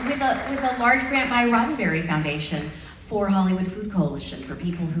 $80,000 with a large grant by Roddenberry Foundation for Hollywood Food Coalition, for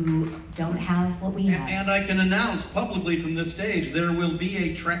people who don't have what we have. And I can announce publicly from this stage, there will be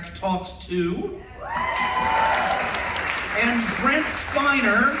a Trek Talks 2. And Brent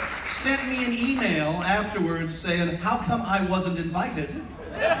Spiner sent me an email afterwards saying, how come I wasn't invited?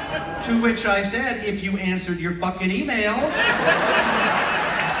 To which I said, if you answered your fucking emails.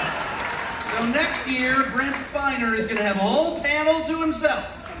 So next year, Brent Spiner is gonna have a whole panel to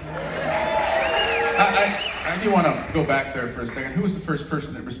himself. I do want to go back there for a second. Who was the first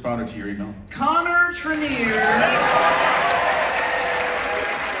person that responded to your email? Connor Trinneer,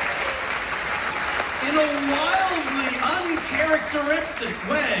 in a wildly uncharacteristic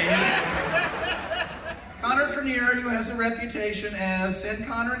way. Connor Trinneer, who has a reputation as send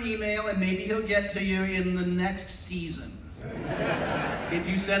Connor an email and maybe he'll get to you in the next season. If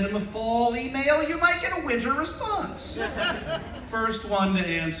you send him a fall email, you might get a winter response. First one to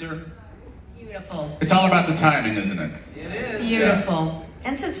answer. Beautiful. It's all about the timing, isn't it? It is. Beautiful. Yeah.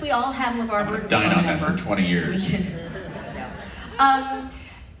 And since we all have LeVar Burton's Dine on phone that for 20 years.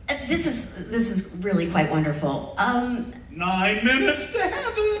 This is really quite wonderful. 9 minutes to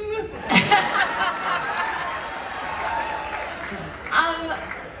heaven.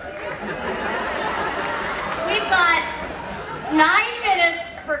 We've got 9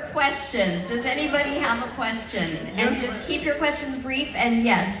 minutes for questions. Does anybody have a question? And just keep your questions brief, and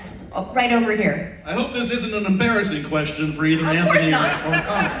yes, right over here. I hope this isn't an embarrassing question for either Anthony or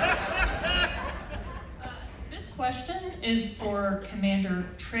Connor. This question is for Commander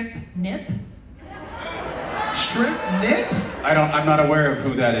Trip Nip. Trip Nip? I'm not aware of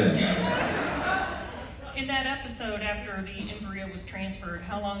who that is. In that episode, after the embryo was transferred,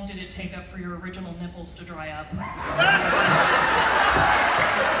 how long did it take up for your original nipples to dry up?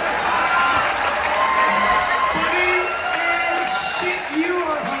 Funny as shit, you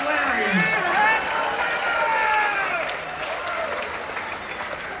are hilarious.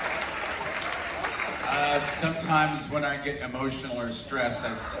 Sometimes when I get emotional or stressed,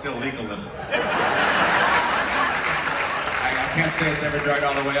 I still leak a little. I can't say it's ever dried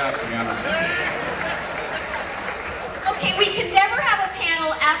all the way out, to be honest with you. Okay, we can never have a panel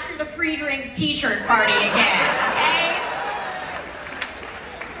Frank's t-shirt party again, okay?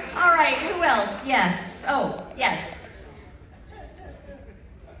 All right, who else? Yes. Oh, yes.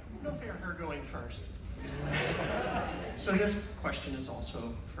 No fair her going first. So this question is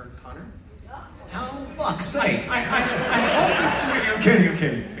also for Connor. How? Fuck's sake. I hope it's. I'm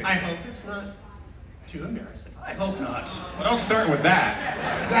kidding. I hope it's not too embarrassing. I hope not. Well, don't start with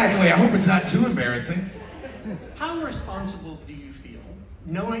that. Exactly. I hope it's not too embarrassing. How responsible do you feel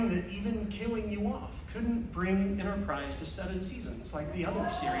knowing that even killing you off couldn't bring Enterprise to 7 seasons like the other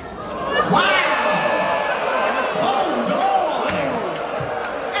series? Wow! Hold on!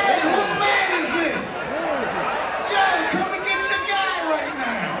 Hey, whose man is this? Yo, come and get your guy right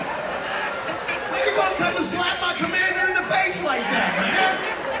now. How you gonna come and slap my commander in the face like that, man?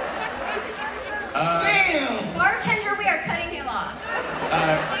 Damn! Bartender, we are cutting him off.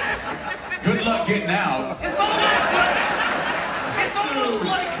 Good luck getting out. It's almost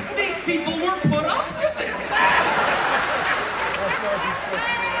like these people were put up to this.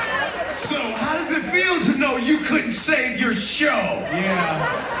 So, how does it feel to know you couldn't save your show? Yeah.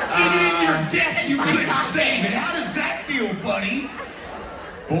 Even in your death, you couldn't save it. How does that feel, buddy?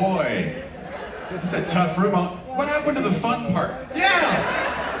 Boy, it's a tough room. What happened to the fun part? Yeah!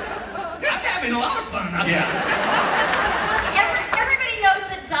 I'm having a lot of fun. Yeah. Look, everybody knows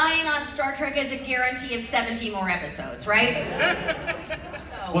that dying on Star Trek is a guarantee of 17 more episodes, right?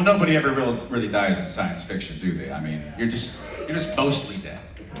 So. Well, nobody ever really dies in science fiction, do they? I mean, you're just mostly dead.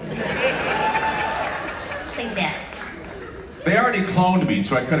 Mostly dead. They already cloned me,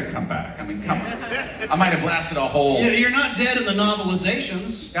 so I could have come back. I mean, come on. I might have lasted a whole... You're not dead in the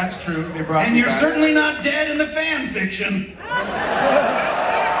novelizations. That's true. They brought And me you're back. certainly not dead in the fan fiction.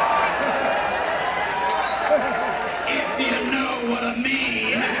 If you know what I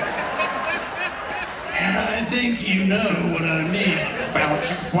mean. And I think you know what I mean.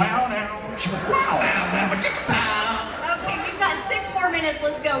 Okay, we've got 6 more minutes.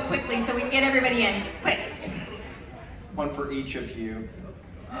 Let's go quickly so we can get everybody in. Quick. One for each of you.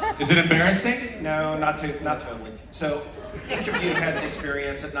 Is it embarrassing? No, not totally. So each of you have had an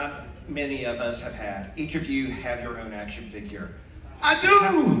experience that not many of us have had. Each of you have your own action figure. I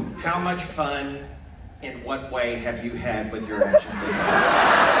do! How much fun, in what way have you had with your action figure?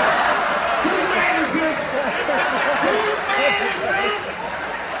 Whose man is this? Whose man is this?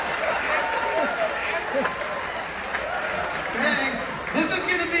 Dang, this is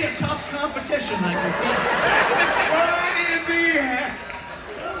going to be a tough competition, I can see. Why did it be?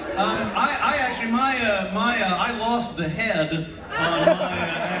 I actually, I lost the head on my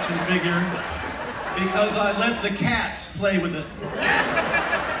action figure because I let the cats play with it.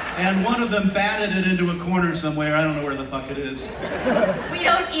 And one of them batted it into a corner somewhere. I don't know where the fuck it is. We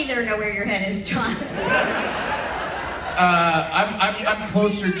don't either know where your head is, John. I'm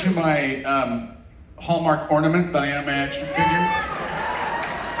closer to my Hallmark ornament than I am my action figure.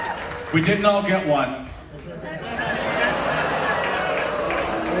 We didn't all get one.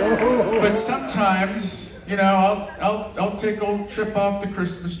 But sometimes, you know, I'll take a old trip off the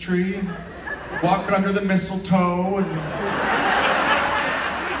Christmas tree and walk under the mistletoe, and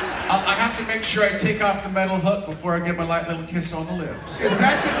I have to make sure I take off the metal hook before I get my light little kiss on the lips. Is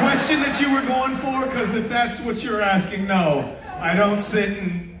that the question that you were going for? Because if that's what you're asking, no. I don't sit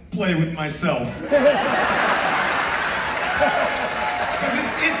and play with myself.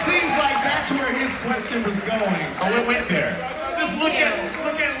 It seems like that's where his question was going. Oh, it went there. Just look at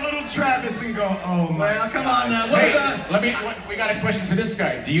little Travis and go, oh my Well, come God. on now. Hey, we got a question for this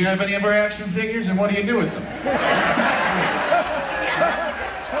guy. Do you have any of our action figures, and what do you do with them? Exactly.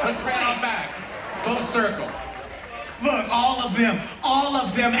 Let's bring it on back. Full circle. Look, all of them,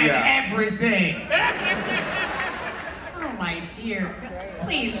 and Yeah. everything. Oh my dear.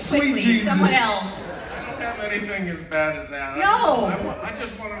 Please, Sweet quickly, Jesus. someone else. I don't have anything as bad as that. No. I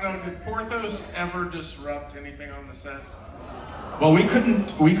just want to know, did Porthos ever disrupt anything on the set? Well, we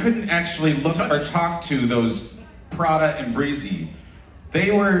couldn't actually look or talk to those Prada and Breezy. They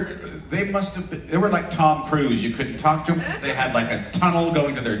were like Tom Cruise. You couldn't talk to them. They had like a tunnel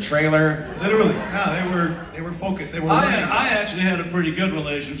going to their trailer. Literally. No, they were focused. They were running. I actually had a pretty good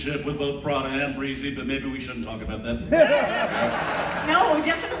relationship with both Prada and Breezy, but maybe we shouldn't talk about that. No,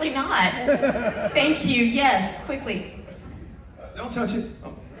 definitely not. Thank you. Yes, quickly. Don't touch it.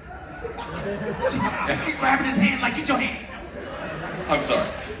 Oh. Keep grabbing his hand like, get your hand. I'm sorry.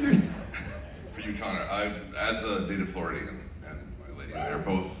 For you, Connor, as a native Floridian, and my lady and I are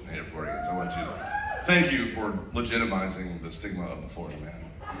both native Floridians, I want to thank you for legitimizing the stigma of the Florida man.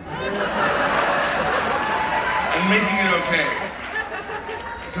 And making it okay.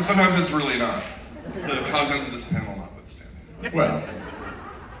 Because sometimes it's really not. The content of this panel notwithstanding. Well,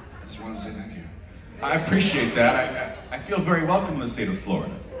 I just want to say thank you. I appreciate that. I feel very welcome in the state of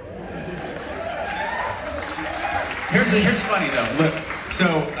Florida. Here's funny though. Look, so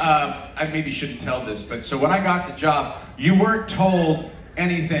I maybe shouldn't tell this, but so when I got the job, you weren't told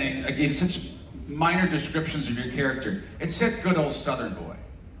anything. Again, such minor descriptions of your character. It said "good old Southern boy."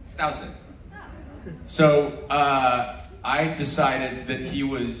 That was it. So I decided that he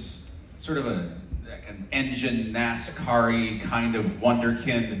was sort of like an engine NASCAR-y kind of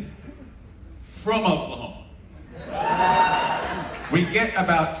wonderkind from Oklahoma. We get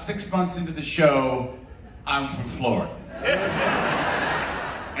about 6 months into the show, I'm from Florida.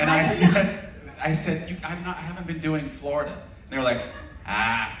 And I said, I haven't been doing Florida. And they were like,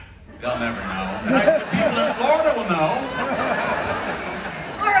 they'll never know. And I said, people in Florida will know.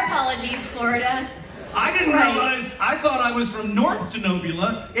 Our apologies, Florida. I didn't realize, I thought I was from North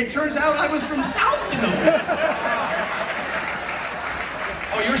Denobula. It turns out I was from South Denobula.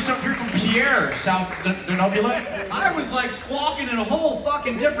 Oh, you're from Pierre, South Denobula? I was like squawking in a whole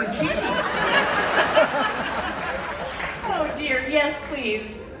fucking different key. Oh dear, yes,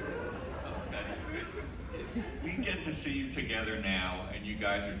 please. We get to see you together now, and you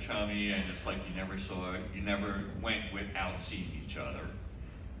guys are chummy, and it's like you never went without seeing each other.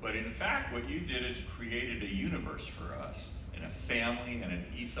 But in fact, what you did is created a universe for us, and a family, and an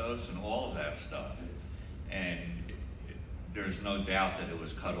ethos, and all of that stuff. And there's no doubt that it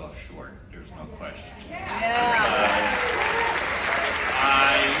was cut off short. There's no question. I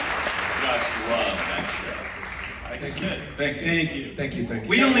just love that show. I just did. Thank you.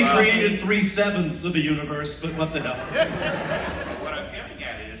 We only created 3/7 of the universe, but what the hell? But what I'm getting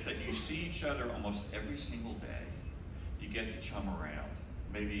at is that you see each other almost every single day. You get to chum around.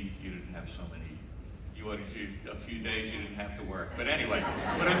 Maybe you didn't have so many, a few days you didn't have to work. But anyway,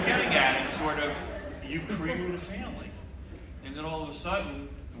 what I'm getting at is sort of, you've created a family. And then all of a sudden,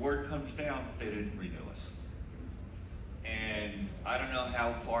 the word comes down, they didn't renew us. And I don't know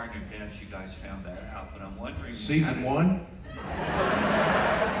how far in advance you guys found that out, but I'm wondering... Season 1?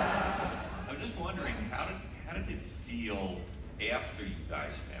 I'm just wondering, how did it feel after you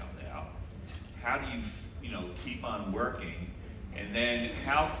guys found out? How do you, keep on working? And then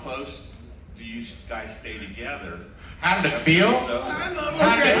how close do you guys stay together? How did it feel?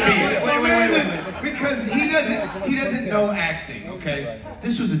 How did it feel? Wait. Because he doesn't know acting, okay?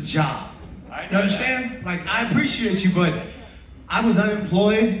 This was a job. You understand? Like, I appreciate you, but I was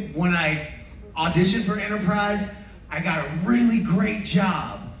unemployed when I auditioned for Enterprise. I got a really great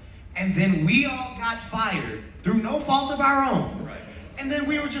job. And then we all got fired through no fault of our own. Right. And then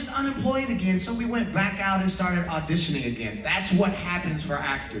we were just unemployed again, so we went back out and started auditioning again. That's what happens for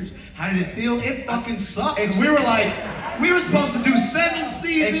actors. How did it feel? It fucking sucked. We were like, we were supposed to do 7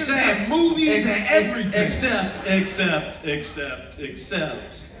 seasons and movies and everything. Except.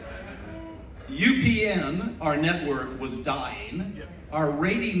 UPN, our network, was dying. Yep. Our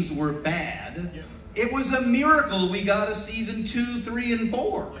ratings were bad. Yep. It was a miracle we got a season 2, 3, and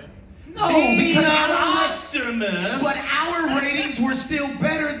 4. Yep. No, because optimist. But our ratings were still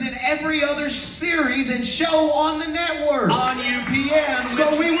better than every other series and show on the network. On UPN.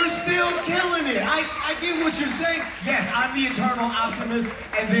 So we were still killing it. I get what you're saying. Yes, I'm the eternal optimist,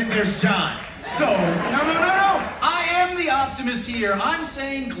 and then there's John. So... No. I am the optimist here. I'm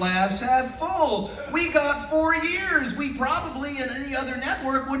saying glass half full. We got 4 years. We probably, in any other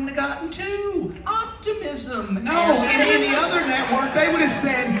network, wouldn't have gotten 2. Optimism. No, in any other network, they would have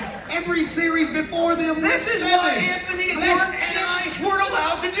said every series before them. This is why Anthony and I weren't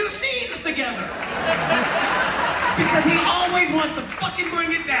allowed to do scenes together. Because he always wants to fucking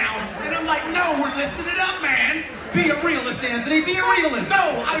bring it down. And I'm like, no, we're lifting it up, man. Be a realist, Anthony. Be a realist.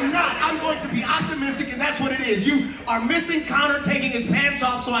 No, I'm not. I'm going to be optimistic, and that's what it is. You are missing Connor taking his pants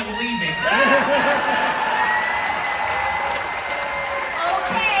off, so I'm leaving.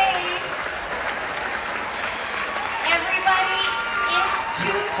 Okay. Everybody, it's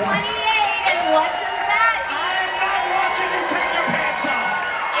 2:28, and what does that mean? I'm not watching you take your pants off.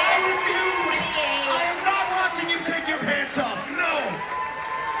 I am not watching you take your pants off. No.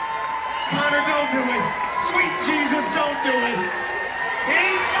 Connor, don't do it. Sweet Jesus, don't do it.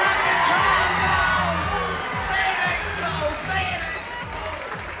 He's got the charm now. Say it ain't so. Say it ain't.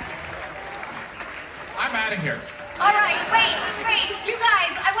 I'm out of here. All right, wait. You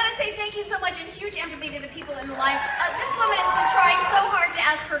guys, I want to say thank you so much and huge empathy to the people in the line. This woman has been trying so hard to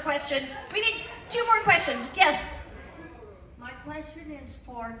ask her question. We need 2 more questions. Yes? My question is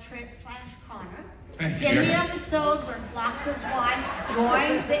for Trip/Connor. Thank you. In the episode where Phlox's wife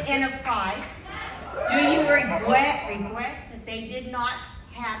joined the Enterprise, do you regret that they did not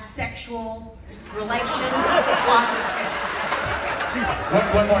have sexual relations on the ship?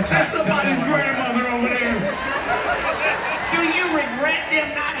 One more time. That's somebody's grandmother over there. Do you regret them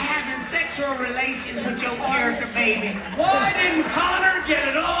not having sexual relations with your character, baby? Why didn't Connor get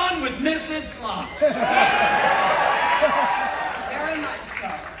it on with Mrs. Phlox? Very much so.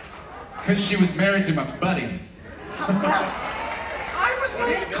 Because she was married to my buddy. I was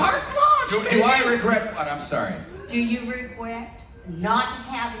like carte blanche. Do I regret what? I'm sorry. Do you regret not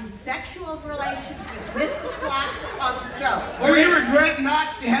having sexual relations with Mrs. Phlox on the show? Do you regret not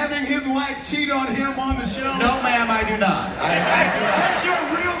having his wife cheat on him on the show? No, ma'am, I do not. I do not. That's your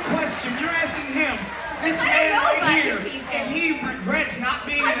real question. You're asking him. This I man don't know right about here, you people. and he regrets not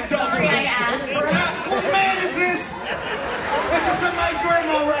being I'm an adult. sorry I asked. Whose man is this? This is somebody's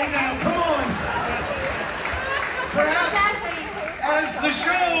grandma right now. Come on. Perhaps Exactly. as the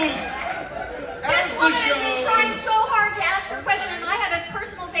shows, This woman has been trying so hard to ask her question, and I have a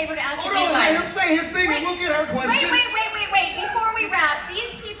personal favor to ask Hold you on, let him guys. say his thing and we'll get her question. Wait. Before we wrap, these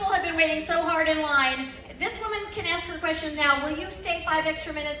people have been waiting so hard in line. This woman can ask her question now. Will you stay 5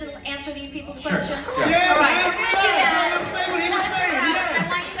 extra minutes and answer these people's questions? Yeah, All right, man, we're going to do that. let him say what he was saying, yes. I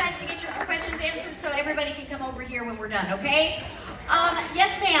want you guys to get your questions answered so everybody can come over here when we're done, okay?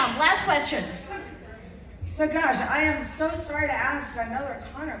 Yes, ma'am. Last question. So gosh, I am so sorry to ask another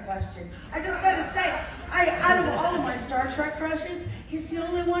Connor question. I just gotta say, out of all of my Star Trek crushes, he's the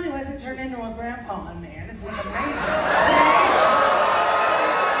only one who hasn't turned into a grandpa on me, and it's like amazing.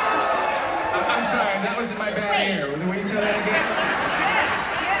 I'm sorry, that was in my bad ear. Will you tell that again?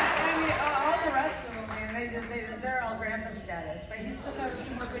 Yeah, I mean, all the rest of them, man, they're all grandpa status, but he's still got a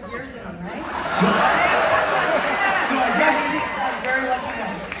few more good years in him, right? So I guess, he's very lucky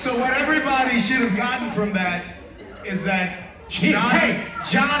guy. so what everybody should have gotten from that is that John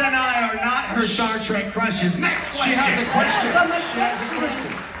and I are not her Star Trek crushes. Next question. She has a question. She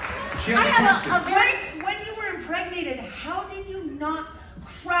has a question. A very, when you were impregnated, how did you not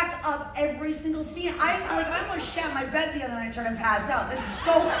crack up every single scene? I almost shat my bed the other night trying to pass out. This is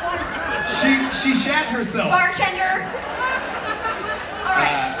so funny. She shat herself. Bartender. All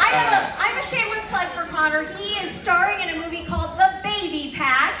right, I have a shameless plug for Connor. He is starring in a movie called The Baby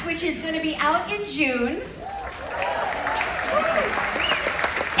Patch, which is going to be out in June.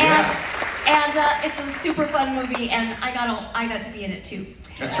 And it's a super fun movie, and I got to be in it too.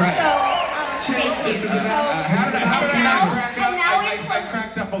 That's right. So, thank you. How did I not crack up? And now I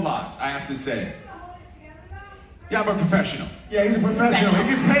cracked up a lot, I have to say. Yeah, I'm a professional. Yeah, he's a professional. He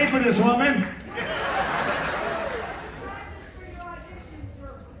gets paid for this, woman.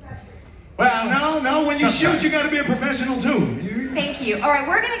 Well, no. When you sometimes. shoot, you got to be a professional too. Thank you. All right,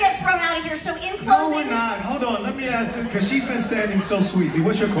 we're going to get thrown out of here. So in closing, No, we're not. Hold on. Let me ask her because she's been standing so sweetly.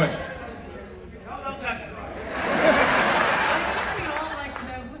 What's your question? Don't touch it. We'd all like to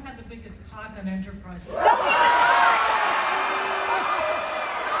know who had the biggest cock on Enterprise.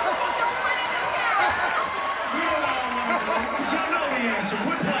 Because y'all know the answer.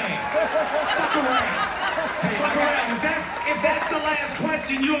 Quit playing. Fuck around. Hey, fuck around. If that's the last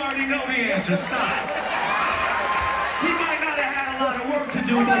question, you already know the answer. Stop. He might not have had a lot of work to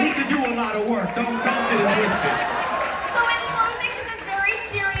do, but he could do a lot of work. Don't get it twisted. so in closing to this very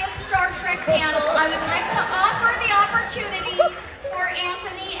serious Star Trek panel, I would like to offer the opportunity for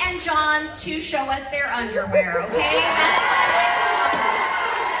Anthony and John to show us their underwear, okay? That's what I'd like to offer.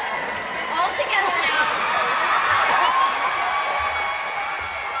 All together now.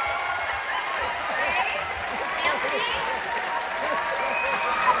 Okay? Anthony?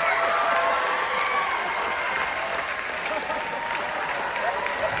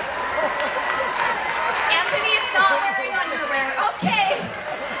 Anthony is not wearing underwear. Okay.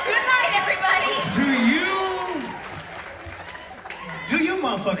 Good night, everybody. Do you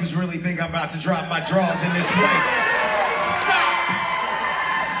motherfuckers really think I'm about to drop my drawers in this place?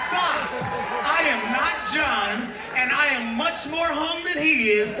 Stop! I am not John, and I am much more hung than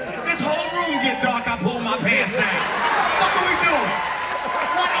he is. This whole room get dark, I pull my pants down. What are we doing?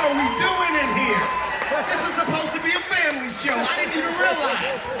 What are we doing in here? This is supposed to be a family show. I didn't even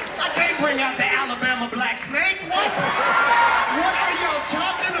realize. I can't bring out the Alabama black snake. What? What are y'all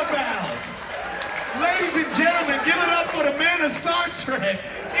talking about? Ladies and gentlemen, give it up for the man of Star Trek,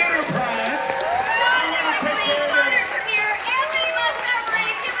 Enterprise.